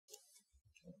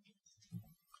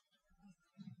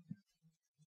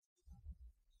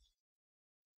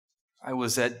I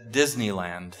was at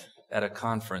Disneyland at a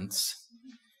conference,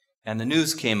 and the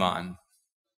news came on.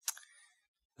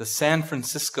 The San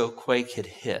Francisco quake had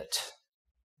hit.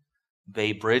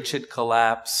 Bay Bridge had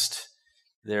collapsed.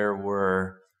 There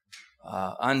were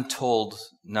untold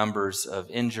numbers of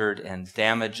injured and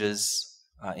damages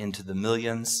into the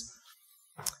millions.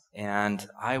 And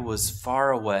I was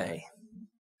far away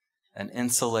and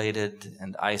insulated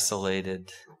and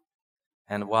isolated.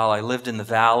 And while I lived in the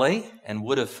valley and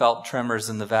would have felt tremors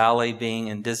in the valley, being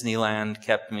in Disneyland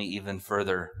kept me even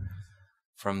further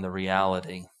from the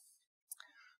reality.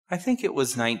 I think it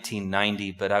was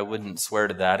 1990, but I wouldn't swear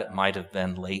to that. It might have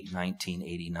been late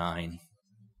 1989.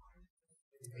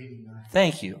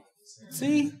 Thank you.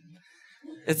 See?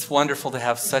 It's wonderful to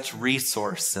have such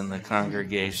resource in the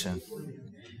congregation.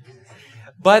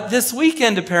 But this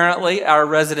weekend, apparently, our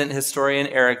resident historian,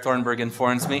 Eric Thornburg,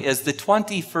 informs me, is the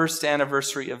 21st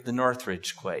anniversary of the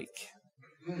Northridge quake.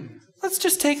 Let's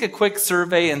just take a quick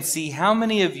survey and see how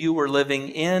many of you were living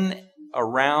in,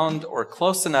 around, or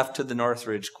close enough to the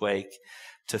Northridge quake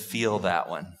to feel that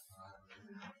one.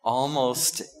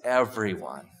 Almost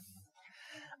everyone.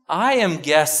 I am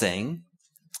guessing,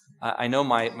 I know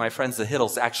my friends the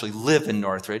Hiddles actually live in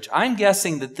Northridge. I'm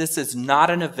guessing that this is not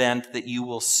an event that you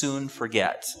will soon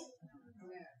forget.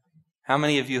 How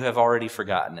many of you have already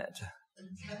forgotten it?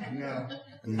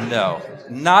 No,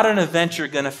 not an event you're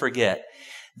going to forget.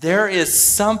 There is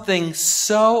something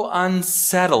so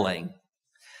unsettling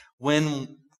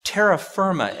when terra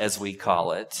firma, as we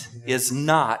call it, is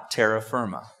not terra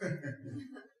firma.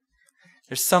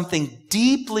 There's something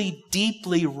deeply,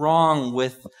 deeply wrong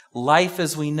with life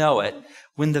as we know it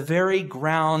when the very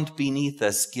ground beneath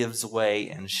us gives way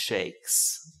and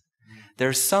shakes.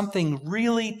 There's something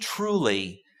really,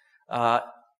 truly,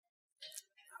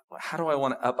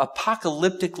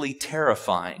 apocalyptically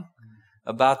terrifying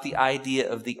about the idea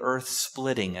of the earth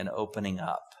splitting and opening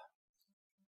up.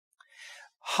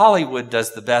 Hollywood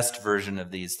does the best version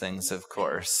of these things, of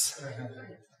course.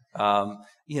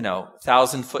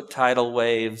 1,000-foot tidal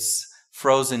waves,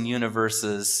 frozen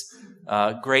universes,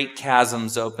 great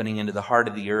chasms opening into the heart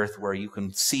of the earth where you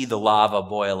can see the lava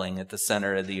boiling at the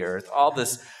center of the earth. All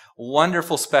this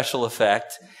wonderful special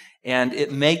effect, and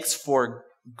it makes for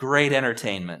great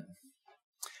entertainment.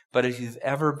 But if you've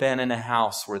ever been in a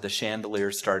house where the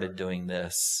chandelier started doing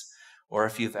this, or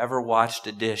if you've ever watched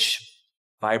a dish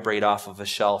vibrate off of a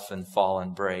shelf and fall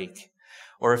and break,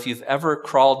 or if you've ever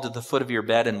crawled to the foot of your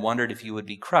bed and wondered if you would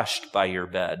be crushed by your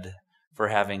bed for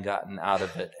having gotten out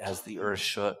of it as the earth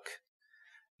shook,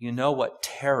 you know what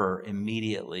terror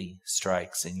immediately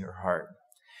strikes in your heart.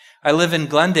 I live in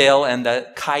Glendale, and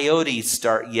the coyotes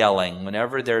start yelling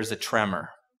whenever there's a tremor.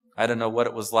 I don't know what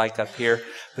it was like up here,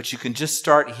 but you can just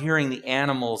start hearing the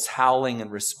animals howling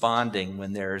and responding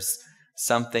when there's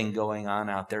something going on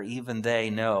out there. Even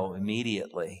they know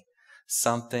immediately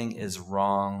something is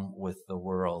wrong with the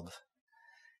world.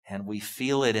 And we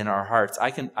feel it in our hearts.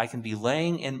 I can be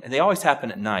laying in, and they always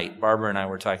happen at night. Barbara and I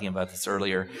were talking about this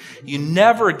earlier. You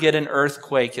never get an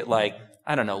earthquake at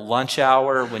lunch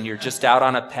hour when you're just out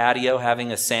on a patio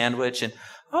having a sandwich and,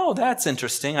 oh, that's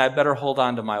interesting. I better hold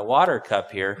on to my water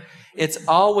cup here. It's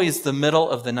always the middle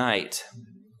of the night.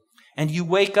 And you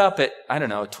wake up at,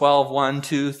 12, 1,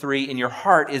 2, 3, and your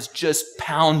heart is just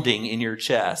pounding in your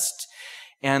chest.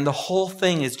 And the whole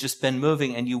thing has just been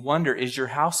moving, and you wonder, is your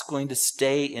house going to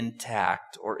stay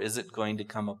intact, or is it going to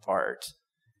come apart?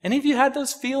 Any of you had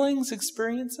those feelings,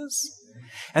 experiences?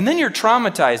 And then you're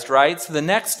traumatized, right? So the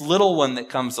next little one that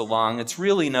comes along, it's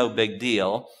really no big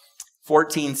deal.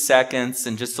 14 seconds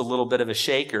and just a little bit of a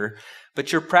shaker.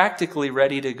 But you're practically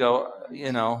ready to go,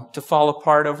 to fall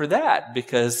apart over that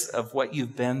because of what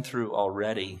you've been through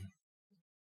already.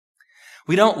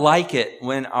 We don't like it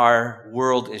when our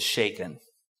world is shaken.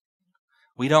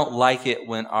 We don't like it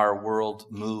when our world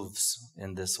moves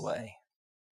in this way.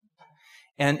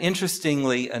 And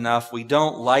interestingly enough, we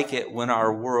don't like it when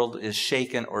our world is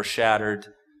shaken or shattered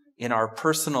in our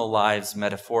personal lives,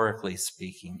 metaphorically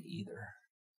speaking, either.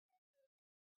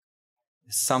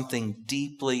 There's something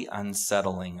deeply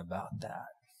unsettling about that.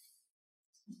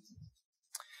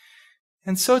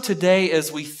 And so today,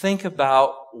 as we think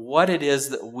about what it is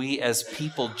that we as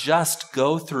people just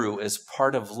go through as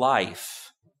part of life,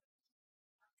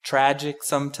 tragic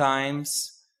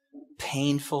sometimes,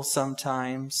 painful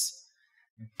sometimes,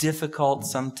 difficult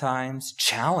sometimes,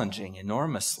 challenging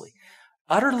enormously,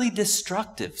 utterly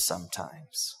destructive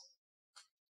sometimes.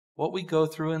 What we go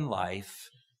through in life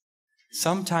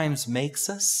sometimes makes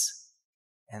us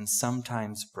and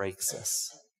sometimes breaks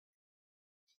us.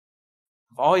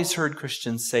 I've always heard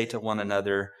Christians say to one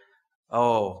another,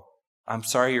 oh, I'm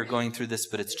sorry you're going through this,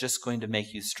 but it's just going to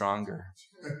make you stronger.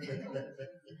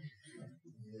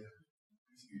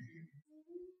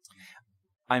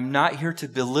 I'm not here to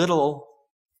belittle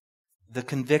the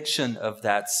conviction of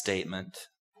that statement.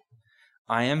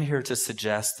 I am here to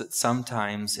suggest that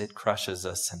sometimes it crushes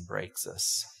us and breaks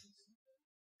us.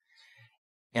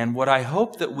 And what I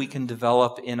hope that we can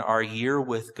develop in our year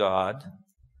with God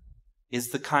is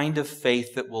the kind of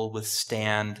faith that will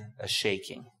withstand a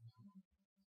shaking.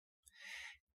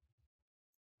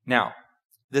 Now,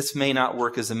 this may not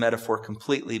work as a metaphor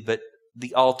completely, but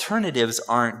the alternatives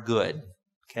aren't good,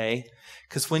 okay?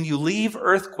 Because when you leave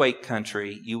earthquake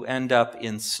country, you end up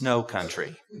in snow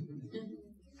country.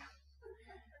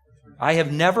 I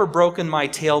have never broken my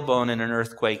tailbone in an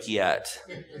earthquake yet,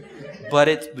 but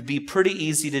it would be pretty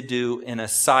easy to do in a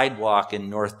sidewalk in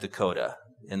North Dakota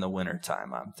in the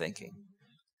wintertime, I'm thinking.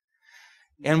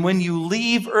 And when you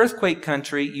leave earthquake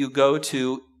country, you go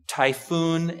to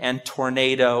typhoon and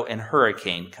tornado and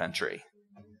hurricane country.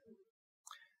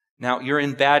 Now, you're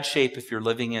in bad shape if you're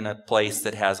living in a place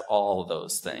that has all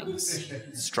those things.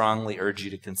 Strongly urge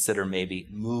you to consider maybe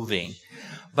moving.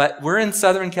 But we're in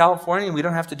Southern California and we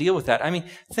don't have to deal with that. I mean,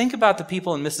 think about the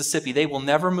people in Mississippi. They will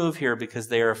never move here because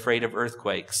they are afraid of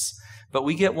earthquakes. But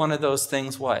we get one of those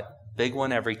things, what? Big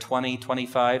one every 20,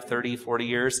 25, 30, 40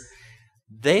 years.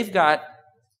 They've got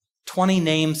 20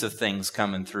 names of things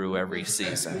coming through every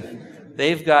season.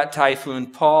 They've got Typhoon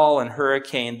Paul and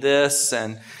Hurricane this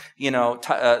and,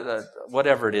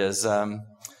 whatever it is,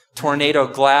 Tornado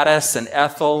Gladys and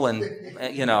Ethel and,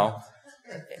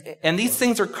 and these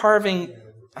things are carving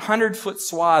 100-foot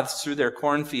swaths through their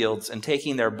cornfields and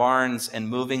taking their barns and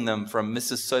moving them from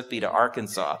Mississippi to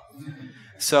Arkansas.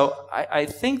 So I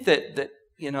think that the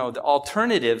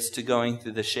alternatives to going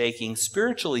through the shaking,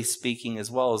 spiritually speaking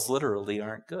as well as literally,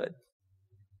 aren't good.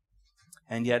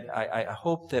 And yet I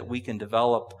hope that we can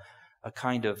develop a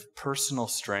kind of personal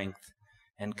strength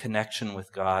and connection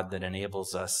with God that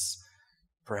enables us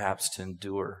perhaps to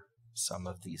endure some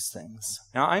of these things.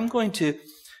 Now I'm going to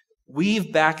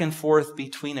weave back and forth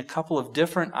between a couple of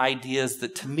different ideas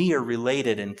that to me are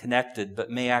related and connected, but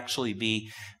may actually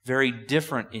be very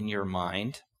different in your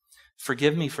mind.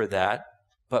 Forgive me for that,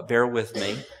 but bear with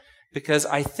me, because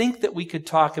I think that we could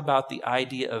talk about the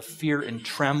idea of fear and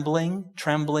trembling.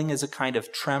 Trembling is a kind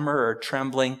of tremor or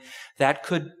trembling. That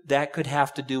could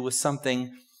have to do with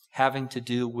something having to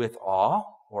do with awe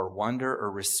or wonder or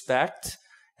respect.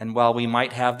 And while we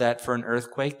might have that for an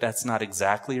earthquake, that's not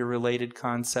exactly a related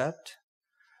concept.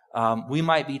 We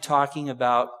might be talking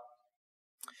about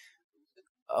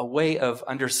a way of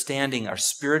understanding our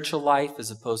spiritual life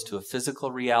as opposed to a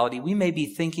physical reality. We may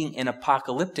be thinking in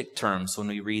apocalyptic terms when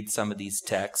we read some of these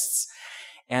texts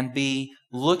and be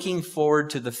looking forward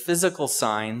to the physical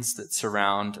signs that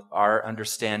surround our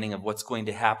understanding of what's going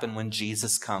to happen when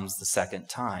Jesus comes the second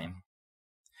time.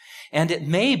 And it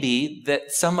may be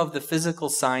that some of the physical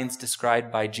signs described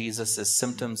by Jesus as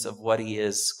symptoms of what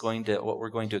we're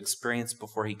going to experience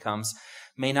before he comes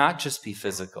may not just be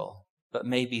physical, but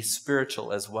may be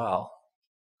spiritual as well.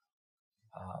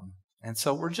 And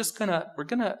so we're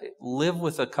gonna live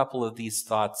with a couple of these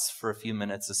thoughts for a few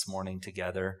minutes this morning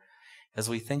together as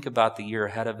we think about the year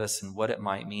ahead of us and what it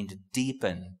might mean to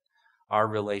deepen our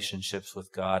relationships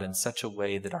with God in such a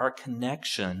way that our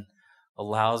connection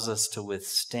allows us to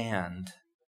withstand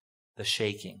the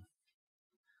shaking,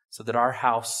 so that our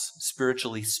house,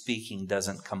 spiritually speaking,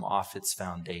 doesn't come off its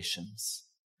foundations,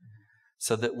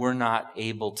 so that we're not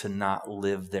able to not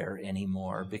live there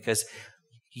anymore. Because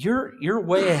you're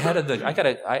way ahead of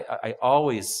I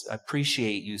always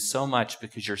appreciate you so much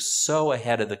because you're so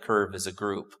ahead of the curve as a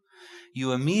group.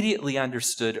 You immediately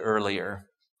understood earlier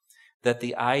that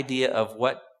the idea of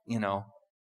what,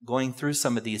 going through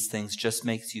some of these things just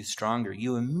makes you stronger.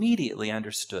 You immediately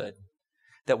understood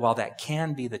that while that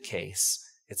can be the case,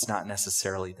 it's not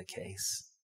necessarily the case.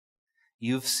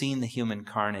 You've seen the human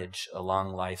carnage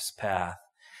along life's path.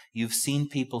 You've seen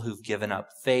people who've given up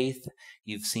faith.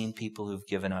 You've seen people who've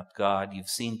given up God. You've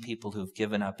seen people who've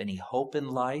given up any hope in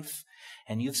life.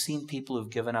 And you've seen people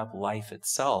who've given up life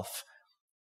itself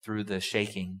through the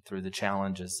shaking, through the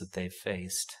challenges that they've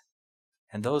faced.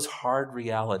 And those hard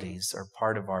realities are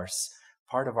part of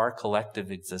our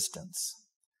collective existence,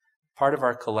 part of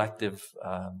our collective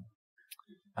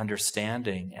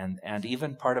understanding, and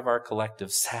even part of our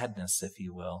collective sadness, if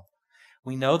you will.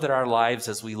 We know that our lives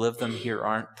as we live them here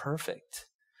aren't perfect.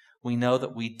 We know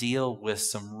that we deal with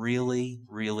some really,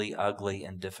 really ugly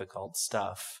and difficult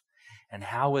stuff. And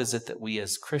how is it that we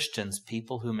as Christians,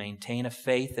 people who maintain a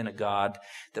faith in a God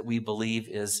that we believe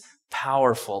is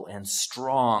powerful and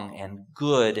strong and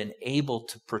good and able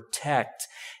to protect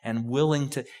and willing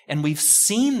to, and we've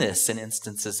seen this in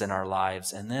instances in our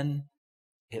lives, and then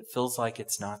it feels like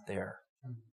it's not there.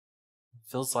 It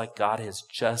feels like God has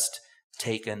just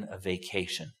taken a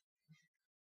vacation.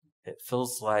 It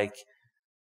feels like,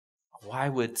 why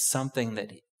would something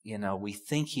that, we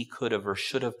think he could have or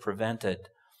should have prevented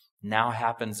now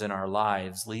happens in our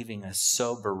lives, leaving us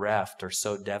so bereft or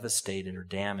so devastated or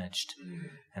damaged?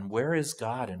 And where is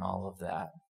God in all of that?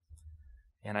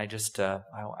 And I just,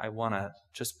 I want to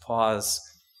just pause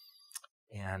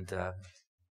and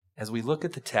as we look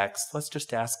at the text, let's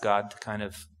just ask God to kind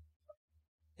of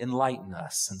enlighten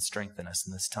us and strengthen us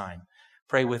in this time.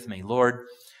 Pray with me. Lord,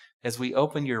 as we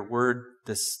open your word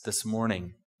this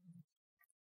morning,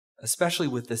 especially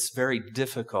with this very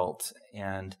difficult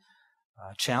and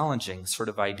challenging sort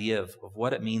of idea of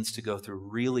what it means to go through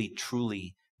really,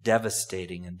 truly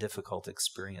devastating and difficult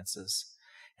experiences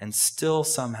and still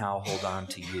somehow hold on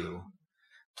to you.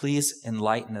 Please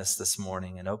enlighten us this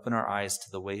morning and open our eyes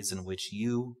to the ways in which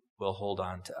you will hold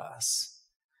on to us.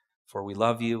 For we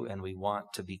love you and we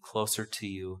want to be closer to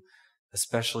you,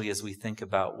 especially as we think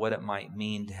about what it might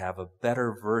mean to have a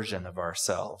better version of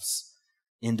ourselves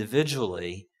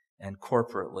individually and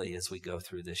corporately as we go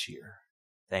through this year.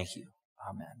 Thank you.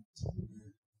 Amen.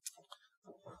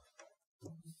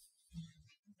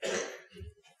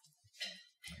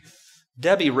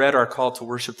 Debbie read our call to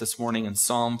worship this morning in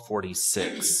Psalm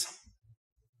 46.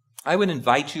 I would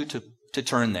invite you to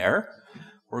turn there.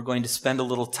 We're going to spend a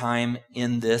little time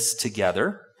in this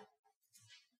together.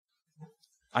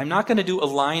 I'm not going to do a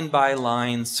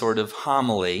line-by-line sort of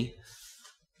homily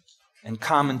and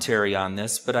commentary on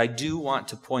this, but I do want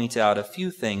to point out a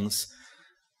few things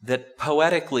that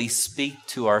poetically speak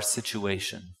to our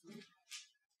situation.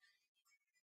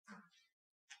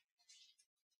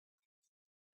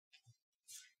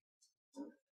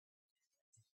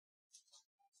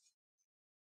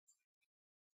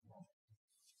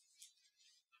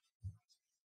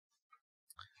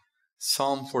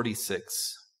 Psalm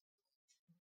 46.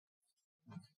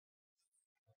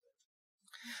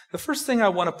 The first thing I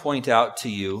want to point out to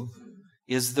you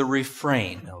is the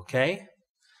refrain, okay?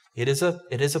 It is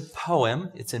a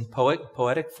poem. It's in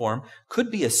poetic form.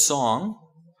 Could be a song.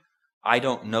 I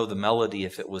don't know the melody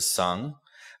if it was sung.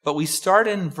 But we start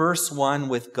in verse 1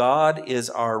 with God is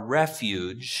our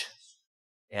refuge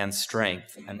and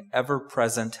strength, an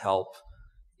ever-present help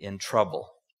in trouble.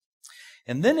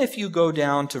 And then if you go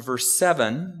down to verse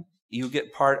 7, you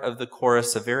get part of the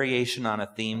chorus, a variation on a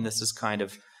theme. This is kind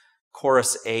of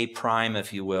chorus A prime,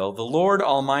 if you will. The Lord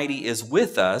Almighty is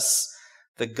with us.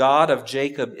 The God of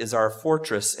Jacob is our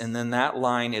fortress. And then that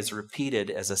line is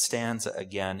repeated as a stanza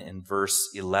again in verse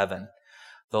 11.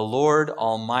 The Lord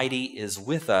Almighty is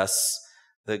with us.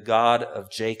 The God of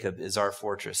Jacob is our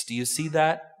fortress. Do you see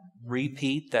that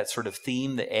repeat, that sort of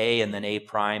theme, the A and then A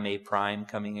prime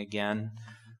coming again?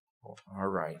 All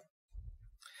right.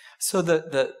 So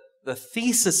the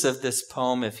thesis of this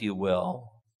poem, if you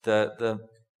will, the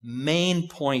main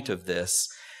point of this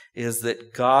is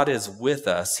that God is with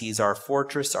us. He's our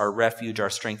fortress, our refuge, our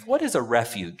strength. What is a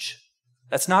refuge?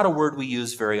 That's not a word we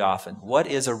use very often. What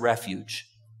is a refuge?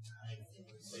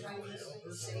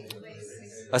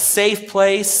 A safe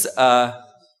place, a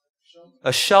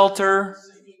shelter,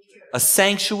 a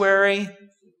sanctuary,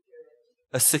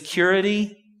 a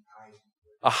security,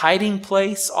 a hiding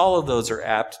place. All of those are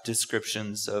apt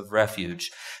descriptions of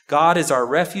refuge. God is our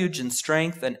refuge and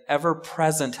strength, and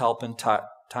ever-present help in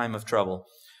time of trouble,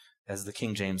 as the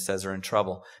King James says, are in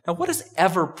trouble. Now, what does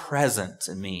ever-present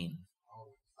mean?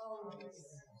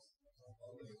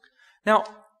 Now,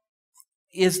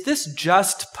 is this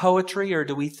just poetry, or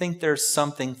do we think there's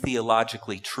something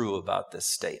theologically true about this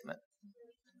statement?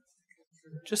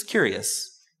 Just curious.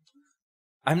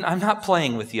 I'm not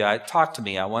playing with you. Talk to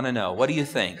me. I want to know. What do you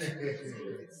think?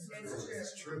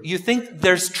 You think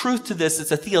there's truth to this?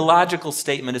 It's a theological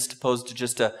statement as opposed to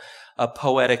just a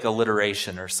poetic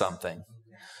alliteration or something.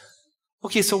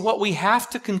 Okay, so what we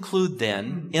have to conclude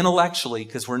then, intellectually,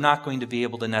 because we're not going to be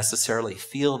able to necessarily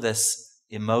feel this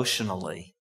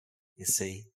emotionally, you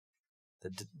see,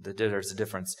 there's a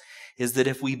difference, is that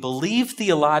if we believe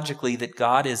theologically that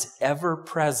God is ever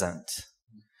present,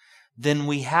 then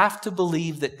we have to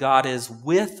believe that God is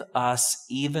with us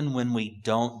even when we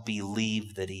don't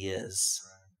believe that He is.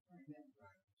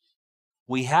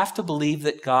 We have to believe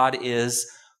that God is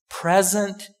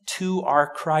present to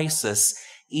our crisis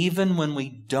even when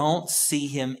we don't see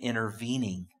Him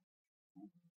intervening.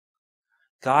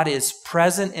 God is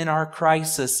present in our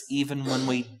crisis even when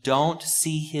we don't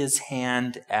see his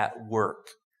hand at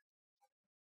work.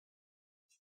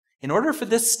 In order for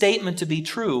this statement to be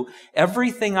true,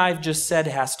 everything I've just said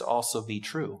has to also be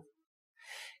true.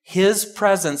 His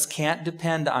presence can't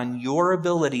depend on your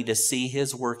ability to see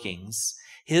his workings.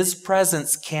 His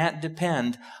presence can't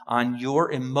depend on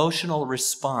your emotional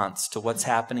response to what's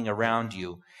happening around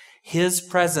you. His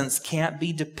presence can't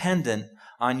be dependent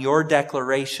on your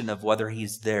declaration of whether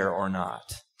he's there or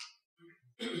not.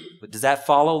 But does that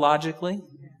follow logically?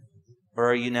 Or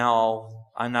are you now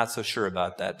all, I'm not so sure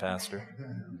about that, Pastor?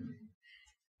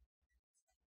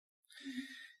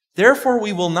 Therefore,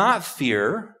 we will not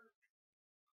fear.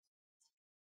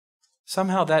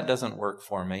 Somehow that doesn't work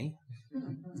for me.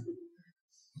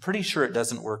 I'm pretty sure it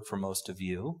doesn't work for most of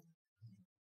you.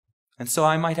 And so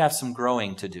I might have some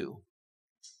growing to do.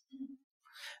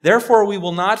 Therefore, we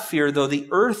will not fear though the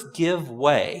earth give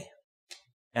way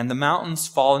and the mountains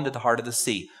fall into the heart of the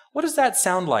sea. What does that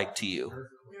sound like to you?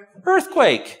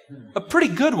 Earthquake. A pretty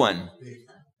good one.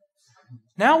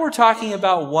 Now we're talking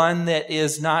about one that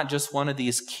is not just one of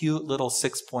these cute little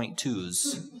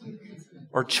 6.2s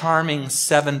or charming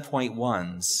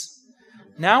 7.1s.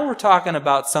 Now we're talking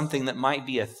about something that might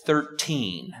be a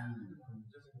 13.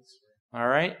 All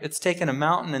right? It's taking a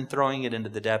mountain and throwing it into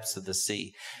the depths of the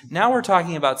sea. Now we're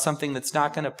talking about something that's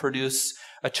not going to produce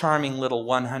a charming little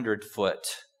 100-foot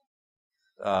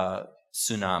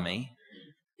tsunami.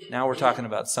 Now we're talking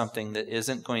about something that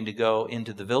isn't going to go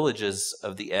into the villages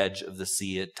of the edge of the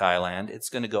sea at Thailand. It's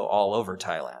going to go all over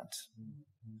Thailand.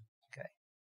 Okay.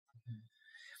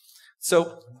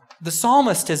 So the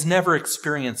psalmist has never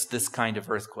experienced this kind of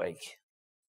earthquake.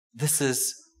 This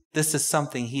is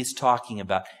something he's talking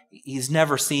about. He's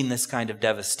never seen this kind of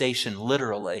devastation,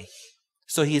 literally.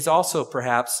 So he's also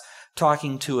perhaps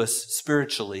talking to us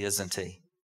spiritually, isn't he?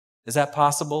 Is that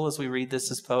possible as we read this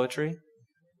as poetry?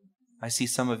 I see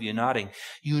some of you nodding.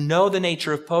 You know the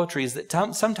nature of poetry is that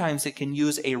sometimes it can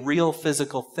use a real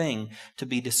physical thing to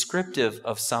be descriptive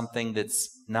of something that's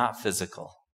not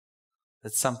physical.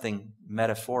 That's something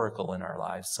metaphorical in our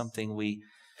lives, something we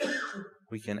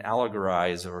can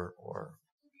allegorize or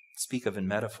speak of in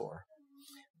metaphor.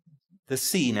 The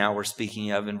sea now we're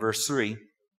speaking of in verse 3.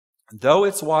 Though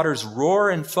its waters roar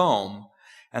and foam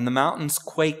and the mountains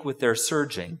quake with their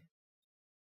surging.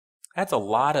 That's a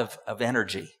lot of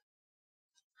energy.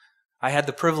 I had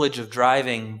the privilege of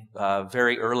driving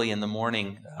very early in the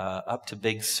morning up to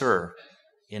Big Sur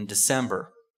in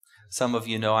December. Some of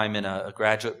you know I'm in a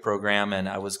graduate program, and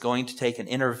I was going to take an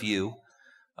interview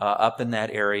up in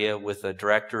that area with a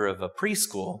director of a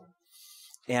preschool.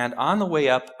 And on the way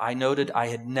up, I noted I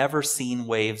had never seen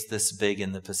waves this big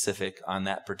in the Pacific on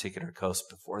that particular coast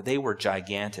before. They were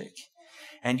gigantic.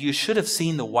 And you should have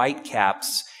seen the white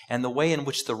caps and the way in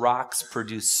which the rocks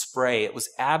produce spray. It was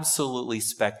absolutely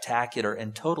spectacular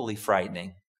and totally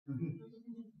frightening.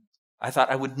 I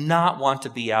thought I would not want to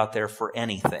be out there for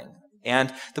anything.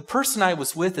 And the person I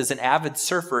was with is an avid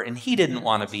surfer, and he didn't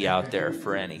want to be out there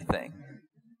for anything.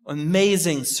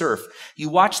 Amazing surf. You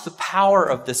watch the power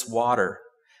of this water.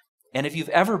 And if you've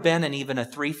ever been in even a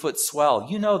 3-foot swell,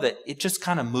 you know that it just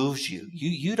kind of moves you.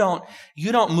 You don't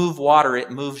move water,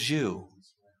 it moves you.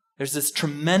 There's this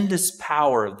tremendous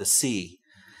power of the sea.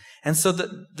 And so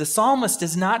the psalmist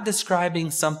is not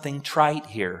describing something trite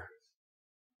here.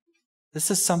 This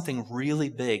is something really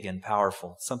big and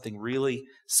powerful, something really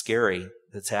scary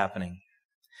that's happening.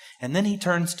 And then he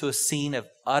turns to a scene of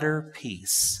utter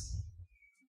peace.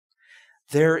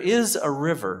 There is a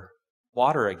river,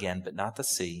 water again, but not the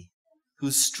sea,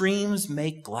 whose streams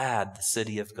make glad the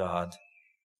city of God.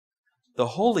 The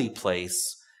holy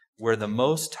place where the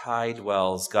Most High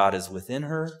dwells, God is within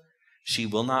her. She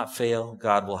will not fail.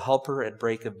 God will help her at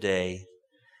break of day.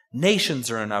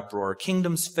 Nations are in uproar.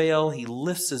 Kingdoms fail. He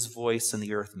lifts his voice and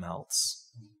the earth melts.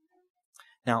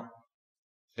 Now,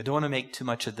 I don't want to make too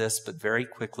much of this, but very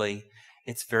quickly,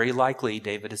 it's very likely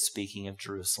David is speaking of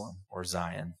Jerusalem or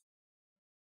Zion.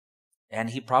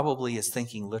 And he probably is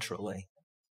thinking literally.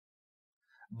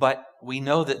 But we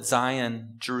know that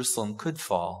Zion, Jerusalem, could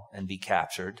fall and be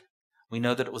captured. We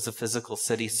know that it was a physical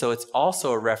city, so it's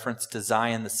also a reference to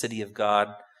Zion, the city of God,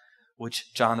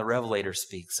 which John the Revelator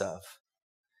speaks of.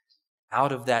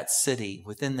 Out of that city,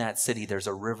 within that city, there's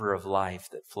a river of life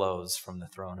that flows from the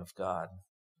throne of God.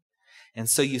 And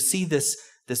so you see this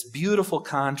beautiful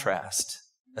contrast,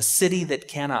 a city that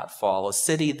cannot fall, a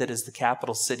city that is the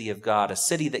capital city of God, a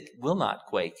city that will not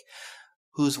quake,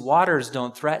 whose waters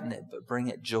don't threaten it, but bring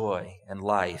it joy and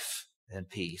life and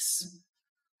peace.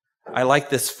 I like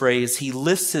this phrase, he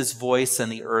lifts his voice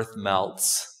and the earth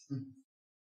melts.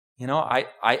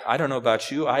 I don't know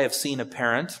about you. I have seen a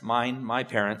parent, my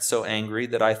parent, so angry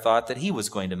that I thought that he was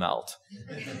going to melt.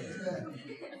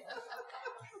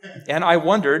 And I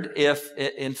wondered if,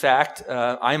 in fact,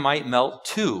 I might melt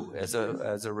too as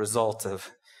a result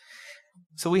of.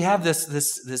 So we have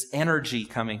this energy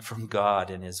coming from God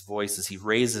in his voice. As he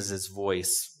raises his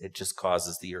voice, it just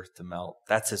causes the earth to melt.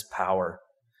 That's his power.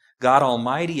 God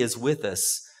Almighty is with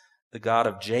us. The God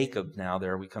of Jacob, now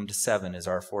there we come to 7, is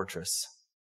our fortress.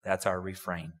 That's our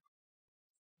refrain.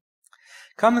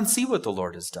 Come and see what the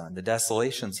Lord has done, the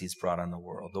desolations he's brought on the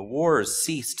world. The wars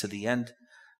cease to the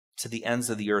ends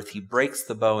of the earth. He breaks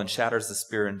the bow and shatters the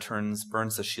spear and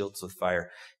burns the shields with fire.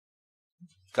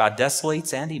 God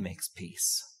desolates and he makes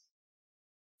peace.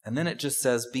 And then it just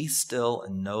says, be still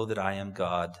and know that I am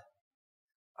God.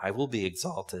 I will be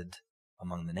exalted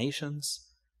among the nations.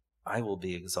 I will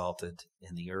be exalted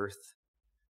in the earth.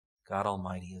 God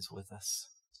Almighty is with us.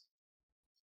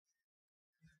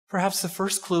 Perhaps the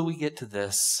first clue we get to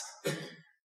this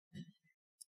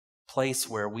place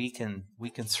where we can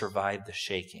survive the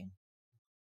shaking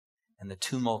and the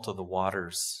tumult of the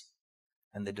waters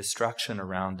and the destruction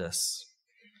around us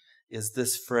is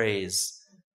this phrase,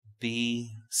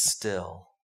 be still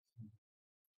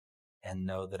and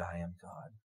know that I am God.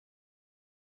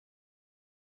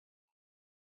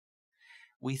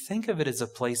 We think of it as a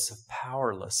place of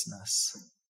powerlessness,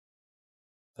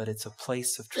 but it's a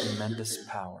place of tremendous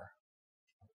power.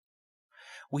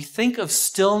 We think of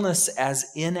stillness as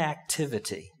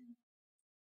inactivity,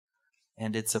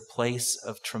 and it's a place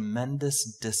of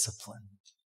tremendous discipline.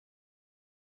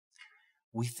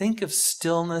 We think of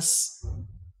stillness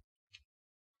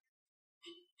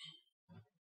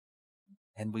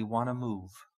and we want to move.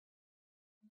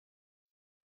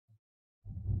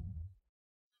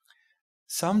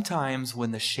 Sometimes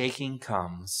when the shaking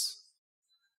comes,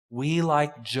 we,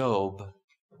 like Job,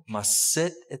 must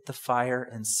sit at the fire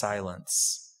in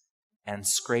silence and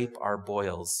scrape our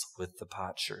boils with the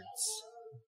potsherds.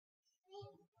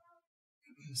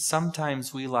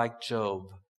 Sometimes we, like Job,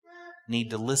 need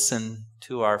to listen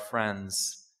to our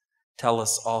friends tell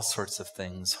us all sorts of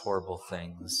things, horrible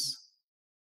things.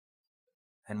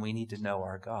 And we need to know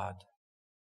our God.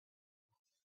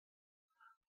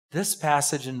 This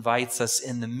passage invites us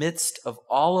in the midst of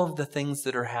all of the things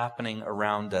that are happening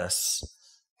around us.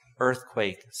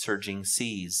 Earthquake, surging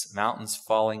seas, mountains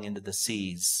falling into the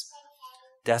seas,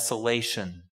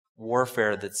 desolation,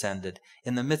 warfare that's ended.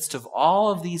 In the midst of all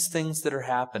of these things that are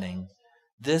happening,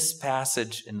 this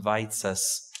passage invites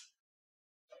us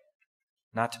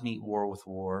not to meet war with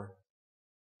war,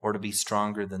 or to be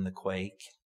stronger than the quake,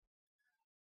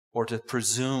 or to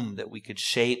presume that we could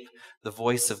shape the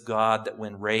voice of God that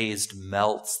when raised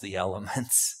melts the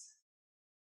elements.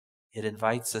 It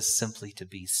invites us simply to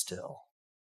be still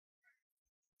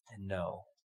and know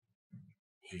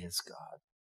he is God.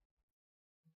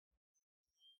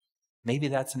 Maybe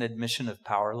that's an admission of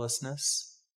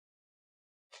powerlessness.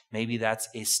 Maybe that's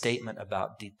a statement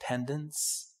about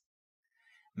dependence.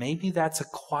 Maybe that's a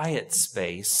quiet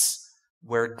space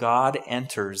where God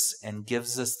enters and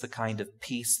gives us the kind of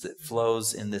peace that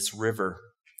flows in this river,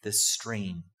 this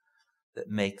stream that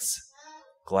makes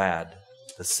glad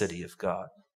the city of God.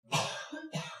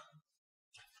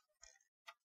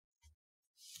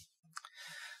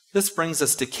 This brings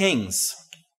us to Kings.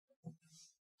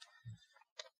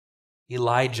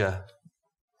 Elijah,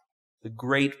 the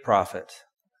great prophet.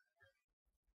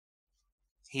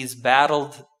 He's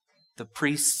battled the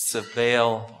priests of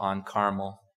Baal on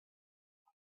Carmel.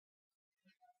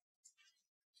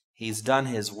 He's done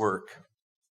his work,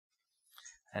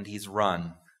 and he's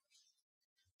run.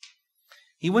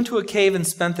 He went to a cave and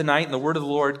spent the night, and the word of the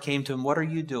Lord came to him, "What are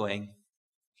you doing?"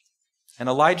 And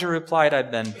Elijah replied,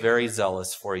 "I've been very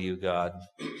zealous for you, God.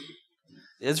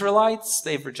 The Israelites,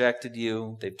 they've rejected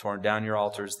you. They've torn down your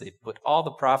altars. They've put all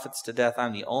the prophets to death.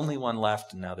 I'm the only one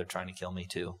left, and now they're trying to kill me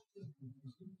too."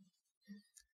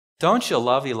 Don't you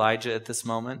love Elijah at this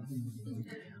moment?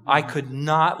 I could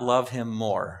not love him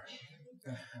more.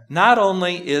 Not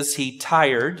only is he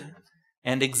tired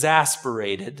and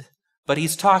exasperated, but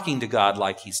he's talking to God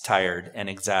like he's tired and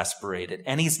exasperated.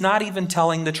 And he's not even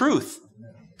telling the truth.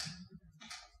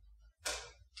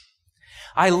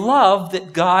 I love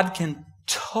that God can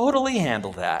totally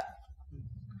handle that.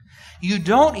 You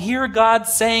don't hear God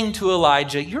saying to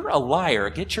Elijah, "You're a liar,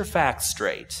 get your facts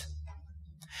straight."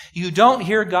 You don't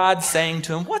hear God saying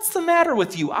to him, "What's the matter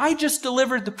with you? I just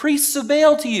delivered the priests of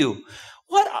Baal to you.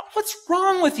 What's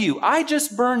wrong with you? I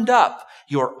just burned up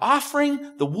your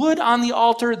offering, the wood on the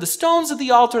altar, the stones of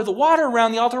the altar, the water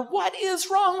around the altar. What is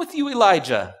wrong with you,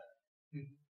 Elijah?"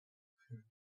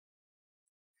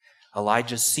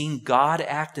 Elijah's seen God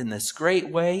act in this great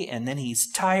way, and then he's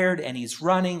tired, and he's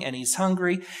running, and he's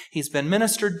hungry. He's been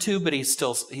ministered to, but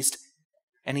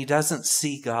and he doesn't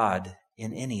see God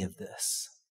in any of this.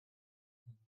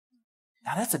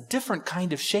 Now that's a different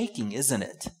kind of shaking, isn't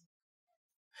it?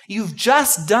 You've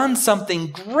just done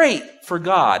something great for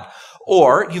God,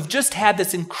 or you've just had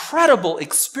this incredible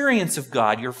experience of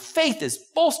God. Your faith is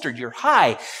bolstered, you're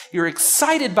high, you're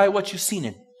excited by what you've seen,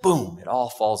 and boom, it all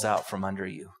falls out from under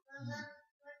you.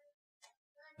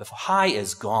 The high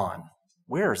is gone.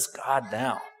 Where is God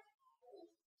now?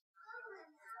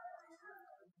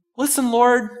 Listen,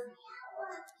 Lord,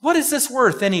 what is this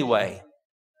worth anyway?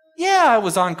 Yeah, I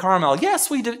was on Carmel. Yes,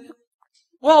 we did.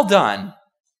 Well done.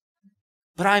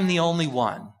 But I'm the only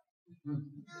one.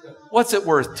 What's it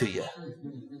worth to you?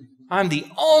 I'm the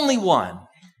only one.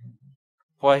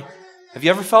 Boy, have you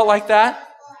ever felt like that?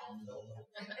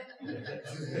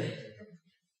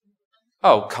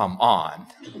 Oh, come on.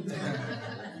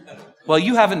 Well,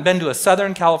 you haven't been to a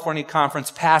Southern California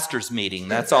Conference pastors meeting.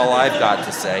 That's all I've got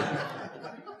to say.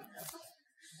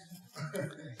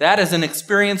 That is an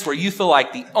experience where you feel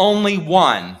like the only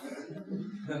one.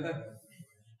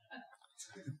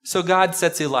 So God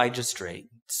sets Elijah straight,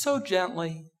 so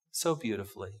gently, so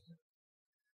beautifully.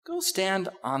 Go stand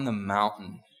on the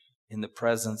mountain in the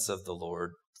presence of the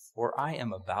Lord, for I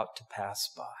am about to pass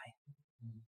by.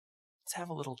 Let's have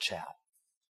a little chat.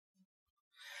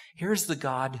 Here's the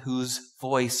God whose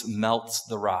voice melts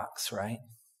the rocks, right?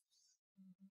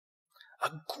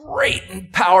 A great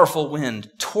and powerful wind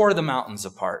tore the mountains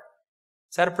apart.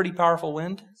 Is that a pretty powerful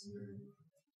wind?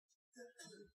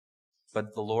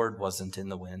 But the Lord wasn't in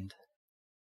the wind.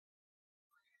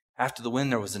 After the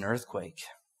wind, there was an earthquake.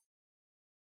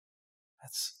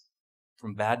 That's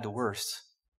from bad to worse.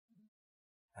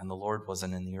 And the Lord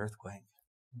wasn't in the earthquake.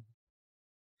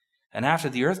 And after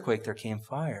the earthquake, there came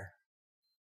fire.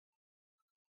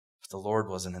 But the Lord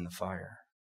wasn't in the fire.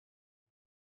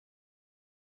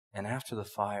 And after the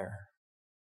fire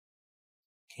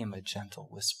came a gentle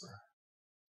whisper.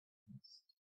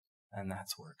 And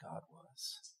that's where God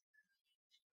was.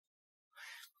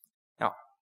 Now,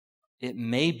 it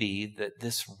may be that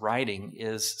this writing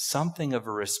is something of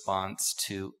a response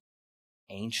to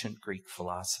ancient Greek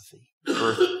philosophy.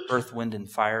 Earth, wind,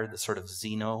 and fire, the sort of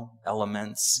Zeno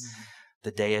elements,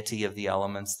 the deity of the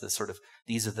elements,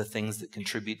 these are the things that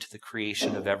contribute to the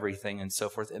creation of everything and so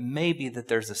forth. It may be that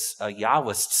there's a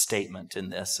Yahwist statement in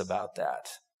this about that.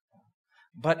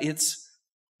 But it's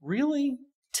really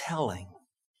telling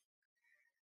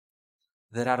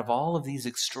that out of all of these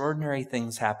extraordinary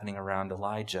things happening around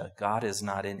Elijah, God is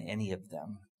not in any of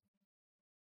them.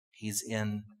 He's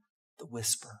in the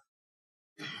whisper.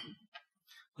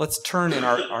 Let's turn in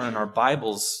our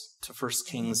Bibles to 1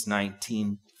 Kings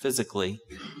 19 physically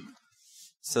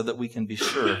so that we can be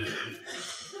sure.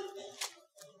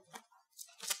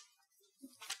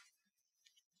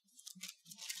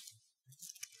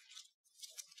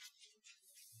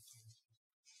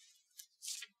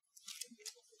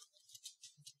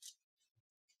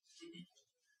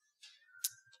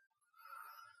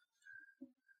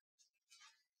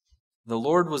 The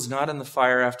Lord was not in the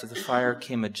fire. After the fire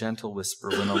came a gentle whisper.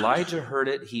 When Elijah heard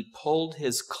it, he pulled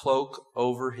his cloak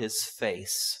over his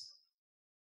face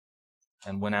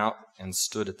and went out and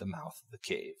stood at the mouth of the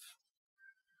cave.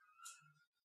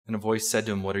 And a voice said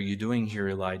to him, "What are you doing here,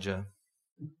 Elijah?"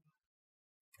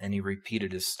 And he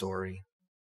repeated his story.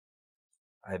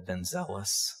 "I have been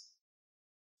zealous.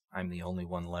 I'm the only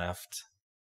one left."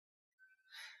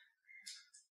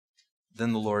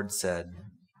 Then the Lord said,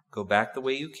 "Go back the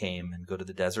way you came and go to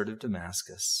the desert of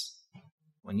Damascus.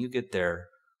 When you get there,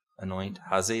 anoint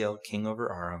Hazael king over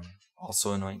Aram.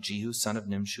 Also anoint Jehu son of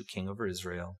Nimshu king over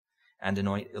Israel. And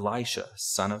anoint Elisha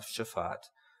son of Shaphat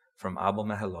from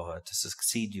Abel-Meholah to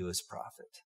succeed you as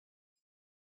prophet."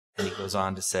 And he goes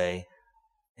on to say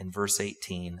in verse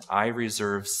 18, "I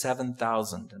reserve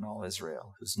 7,000 in all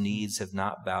Israel, whose knees have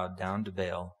not bowed down to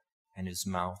Baal and whose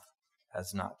mouth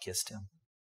has not kissed him."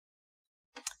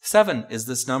 7 is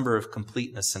this number of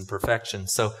completeness and perfection.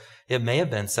 So it may have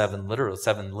been 7 literal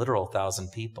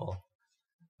 1,000 people.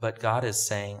 But God is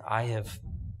saying, I have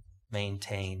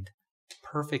maintained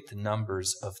perfect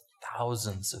numbers of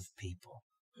thousands of people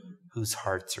whose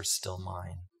hearts are still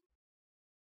mine.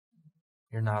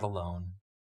 You're not alone.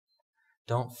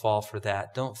 Don't fall for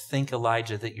that. Don't think,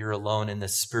 Elijah, that you're alone in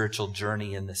this spiritual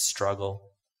journey, in this struggle.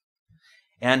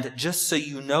 And just so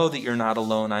you know that you're not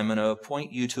alone, I'm going to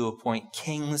appoint you to appoint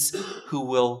kings who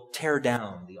will tear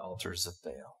down the altars of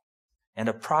Baal, and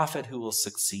a prophet who will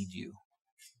succeed you.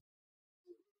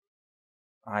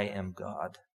 I am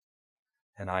God,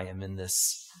 and I am in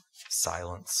this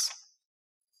silence.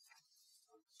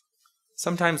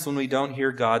 Sometimes when we don't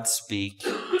hear God speak,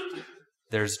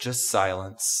 there's just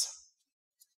silence.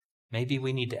 Maybe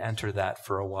we need to enter that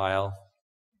for a while.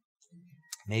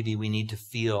 Maybe we need to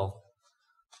feel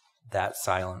that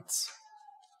silence.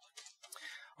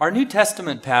 Our New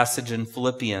Testament passage in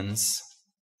Philippians,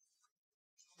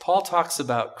 Paul talks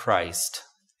about Christ.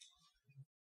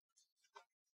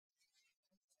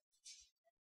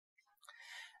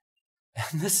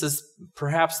 And this is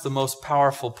perhaps the most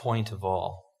powerful point of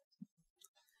all.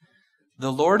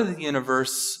 The Lord of the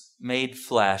universe made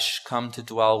flesh come to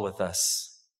dwell with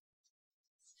us,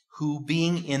 who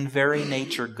being in very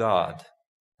nature God.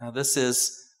 Now this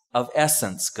is of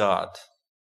essence God.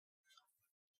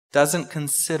 Doesn't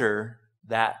consider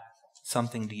that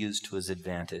something to use to his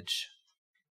advantage.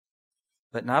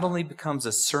 But not only becomes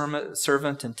a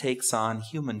servant and takes on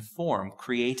human form,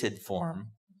 created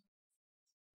form,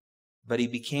 but he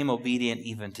became obedient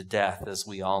even to death, as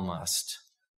we all must,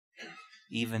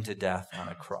 even to death on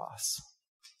a cross.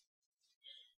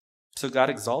 So God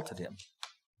exalted him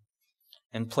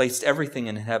and placed everything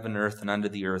in heaven, earth, and under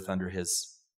the earth under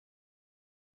his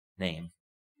name.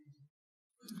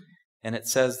 And it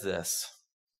says this: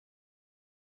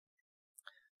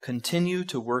 continue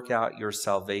to work out your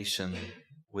salvation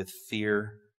with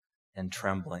fear and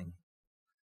trembling,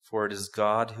 for it is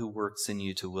God who works in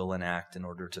you to will and act in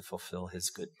order to fulfill his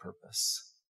good purpose.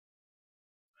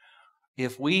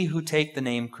 If we who take the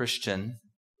name Christian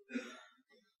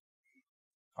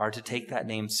are to take that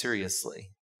name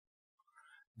seriously,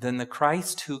 then the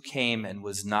Christ who came and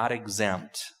was not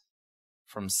exempt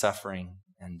from suffering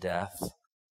and death,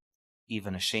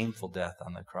 even a shameful death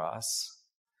on the cross,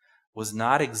 was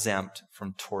not exempt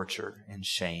from torture and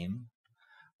shame,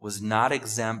 was not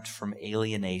exempt from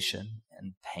alienation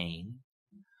and pain,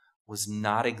 was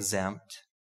not exempt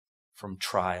from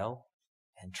trial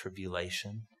and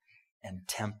tribulation and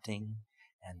tempting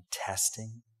and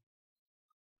testing.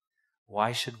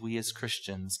 Why should we as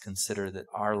Christians consider that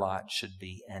our lot should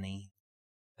be any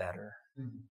better?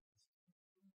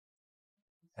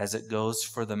 As it goes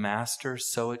for the master,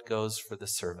 so it goes for the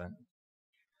servant.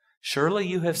 Surely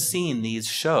you have seen these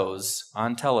shows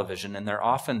on television, and they're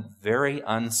often very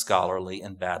unscholarly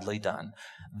and badly done.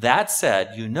 That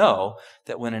said, you know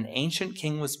that when an ancient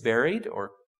king was buried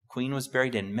or queen was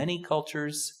buried in many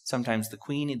cultures, sometimes the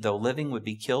queen, though living, would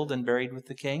be killed and buried with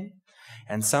the king,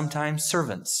 and sometimes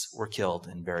servants were killed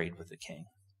and buried with the king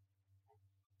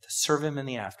to serve him in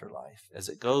the afterlife. As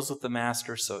it goes with the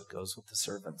master, so it goes with the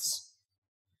servants.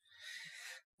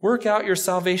 Work out your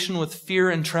salvation with fear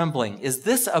and trembling. Is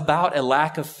this about a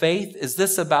lack of faith? Is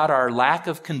this about our lack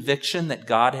of conviction that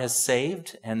God has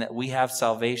saved and that we have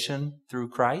salvation through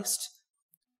Christ?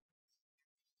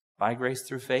 By grace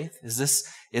through faith? Is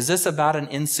this about an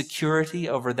insecurity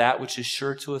over that which is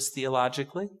sure to us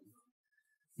theologically?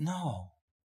 No.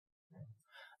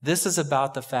 This is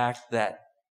about the fact that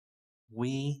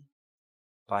we,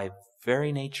 by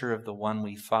very nature of the one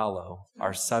we follow,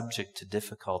 are subject to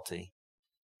difficulty,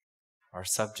 are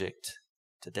subject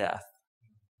to death,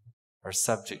 are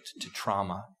subject to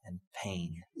trauma and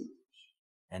pain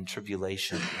and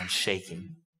tribulation and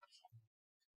shaking.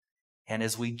 And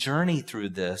as we journey through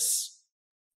this,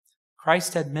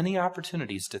 Christ had many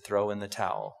opportunities to throw in the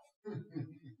towel.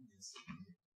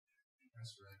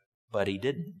 But he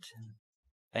didn't.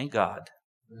 Thank God.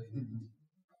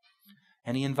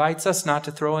 And he invites us not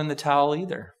to throw in the towel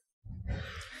either.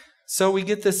 So we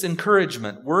get this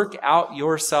encouragement. Work out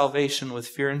your salvation with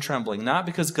fear and trembling, not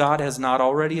because God has not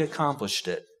already accomplished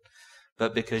it,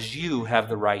 but because you have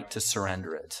the right to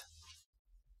surrender it.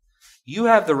 You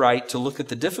have the right to look at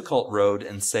the difficult road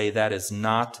and say, that is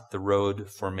not the road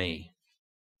for me.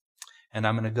 And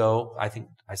I'm going to go, I think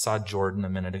I saw Jordan a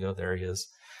minute ago. There he is.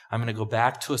 I'm going to go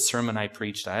back to a sermon I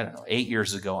preached, 8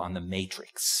 years ago on the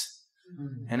Matrix.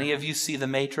 Any of you see the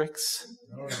Matrix?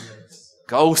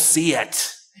 Go see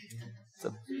it.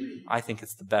 I think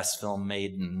it's the best film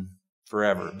made in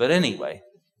forever. But anyway,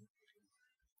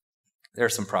 there are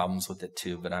some problems with it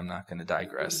too, but I'm not going to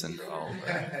digress into all of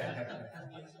that.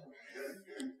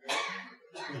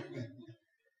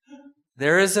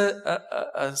 There is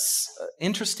a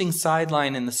interesting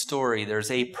sideline in the story.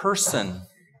 There's a person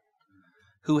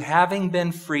who, having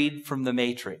been freed from the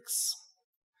Matrix,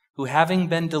 who having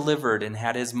been delivered and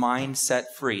had his mind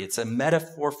set free, it's a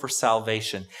metaphor for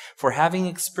salvation, for having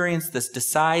experienced this,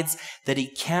 decides that he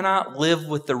cannot live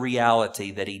with the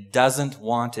reality, that he doesn't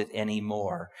want it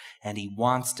anymore, and he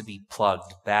wants to be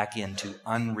plugged back into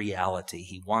unreality.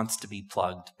 He wants to be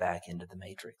plugged back into the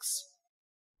Matrix.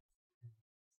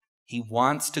 He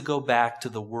wants to go back to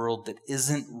the world that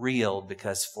isn't real,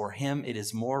 because for him it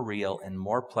is more real and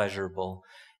more pleasurable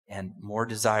and more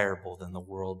desirable than the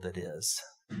world that is.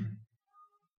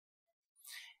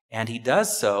 And he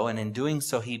does so, and in doing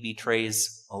so, he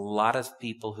betrays a lot of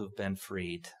people who've been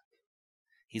freed.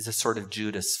 He's a sort of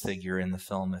Judas figure in the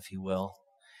film, if you will.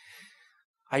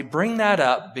 I bring that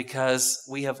up because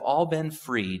we have all been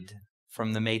freed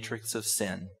from the matrix of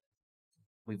sin.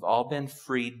 We've all been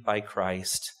freed by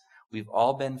Christ. We've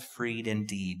all been freed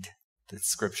indeed, the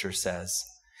Scripture says.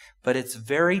 But it's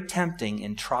very tempting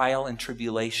in trial and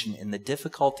tribulation, in the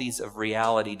difficulties of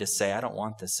reality, to say, I don't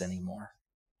want this anymore.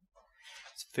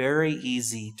 It's very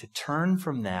easy to turn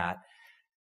from that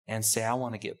and say, I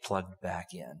want to get plugged back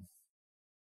in.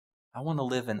 I want to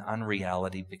live in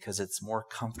unreality because it's more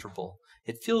comfortable.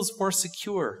 It feels more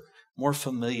secure, more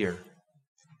familiar,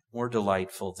 more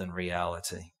delightful than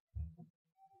reality.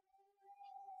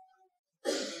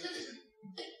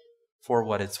 For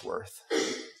what it's worth.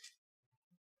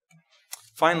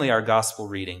 Finally, our gospel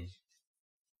reading.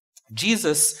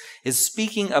 Jesus is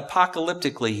speaking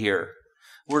apocalyptically here.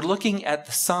 We're looking at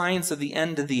the signs of the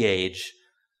end of the age.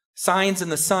 Signs in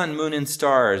the sun, moon, and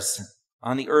stars.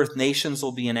 On the earth, nations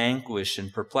will be in anguish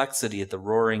and perplexity at the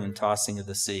roaring and tossing of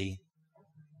the sea.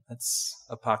 That's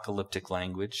apocalyptic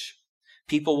language.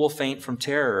 People will faint from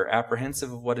terror,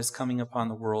 apprehensive of what is coming upon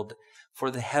the world,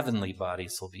 for the heavenly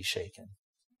bodies will be shaken.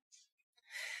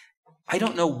 I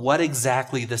don't know what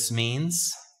exactly this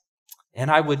means,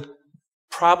 and I would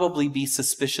probably be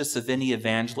suspicious of any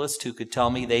evangelist who could tell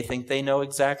me they think they know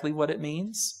exactly what it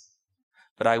means.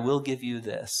 But I will give you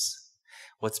this.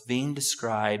 What's being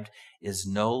described is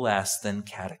no less than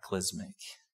cataclysmic.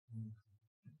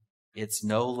 It's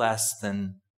no less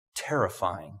than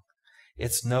terrifying.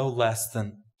 It's no less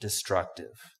than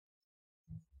destructive.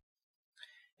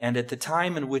 And at the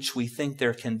time in which we think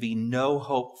there can be no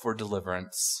hope for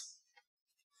deliverance,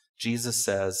 Jesus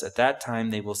says, at that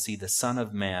time they will see the Son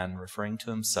of Man, referring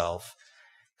to himself,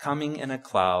 coming in a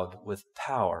cloud with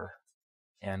power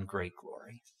and great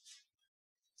glory.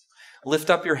 Lift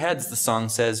up your heads, the song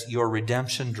says, your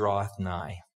redemption draweth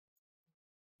nigh.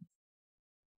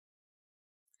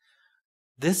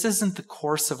 This isn't the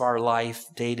course of our life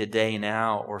day to day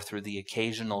now or through the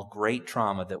occasional great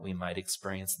trauma that we might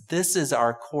experience. This is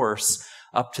our course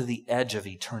up to the edge of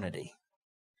eternity.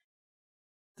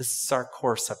 This is our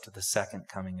course up to the second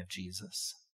coming of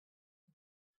Jesus.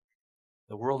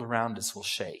 The world around us will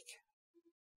shake.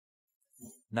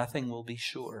 Nothing will be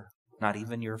sure, not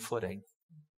even your footing.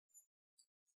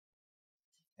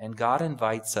 And God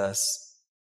invites us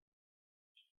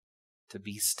to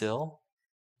be still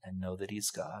and know that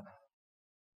He's God.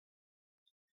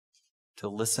 To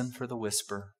listen for the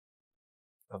whisper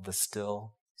of the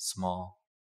still, small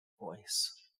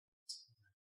voice.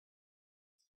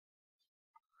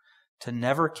 To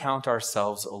never count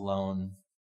ourselves alone.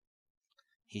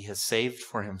 He has saved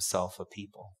for Himself a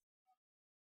people.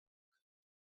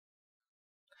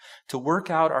 To work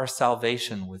out our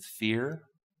salvation with fear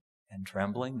and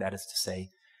trembling, that is to say,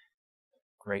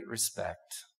 great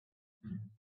respect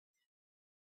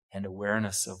and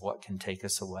awareness of what can take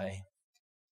us away.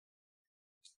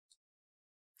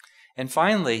 And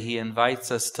finally, He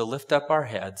invites us to lift up our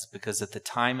heads, because at the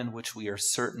time in which we are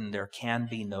certain there can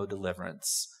be no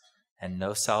deliverance and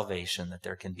no salvation, that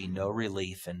there can be no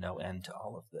relief and no end to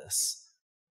all of this,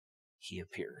 He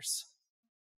appears.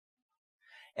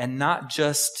 And not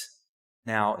just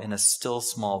now in a still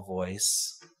small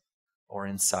voice or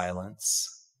in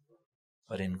silence,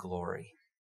 but in glory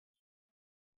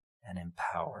and in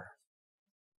power.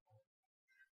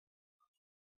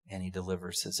 And He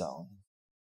delivers His own.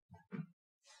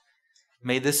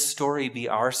 May this story be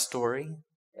our story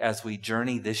as we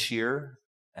journey this year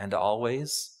and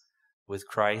always with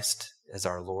Christ as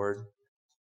our Lord,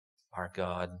 our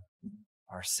God,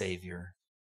 our Savior,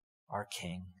 our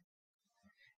King.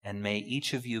 And may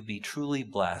each of you be truly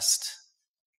blessed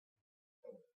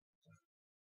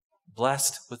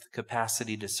with the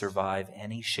capacity to survive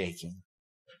any shaking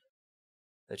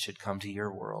that should come to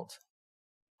your world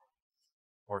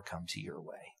or come to your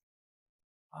way.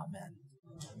 Amen.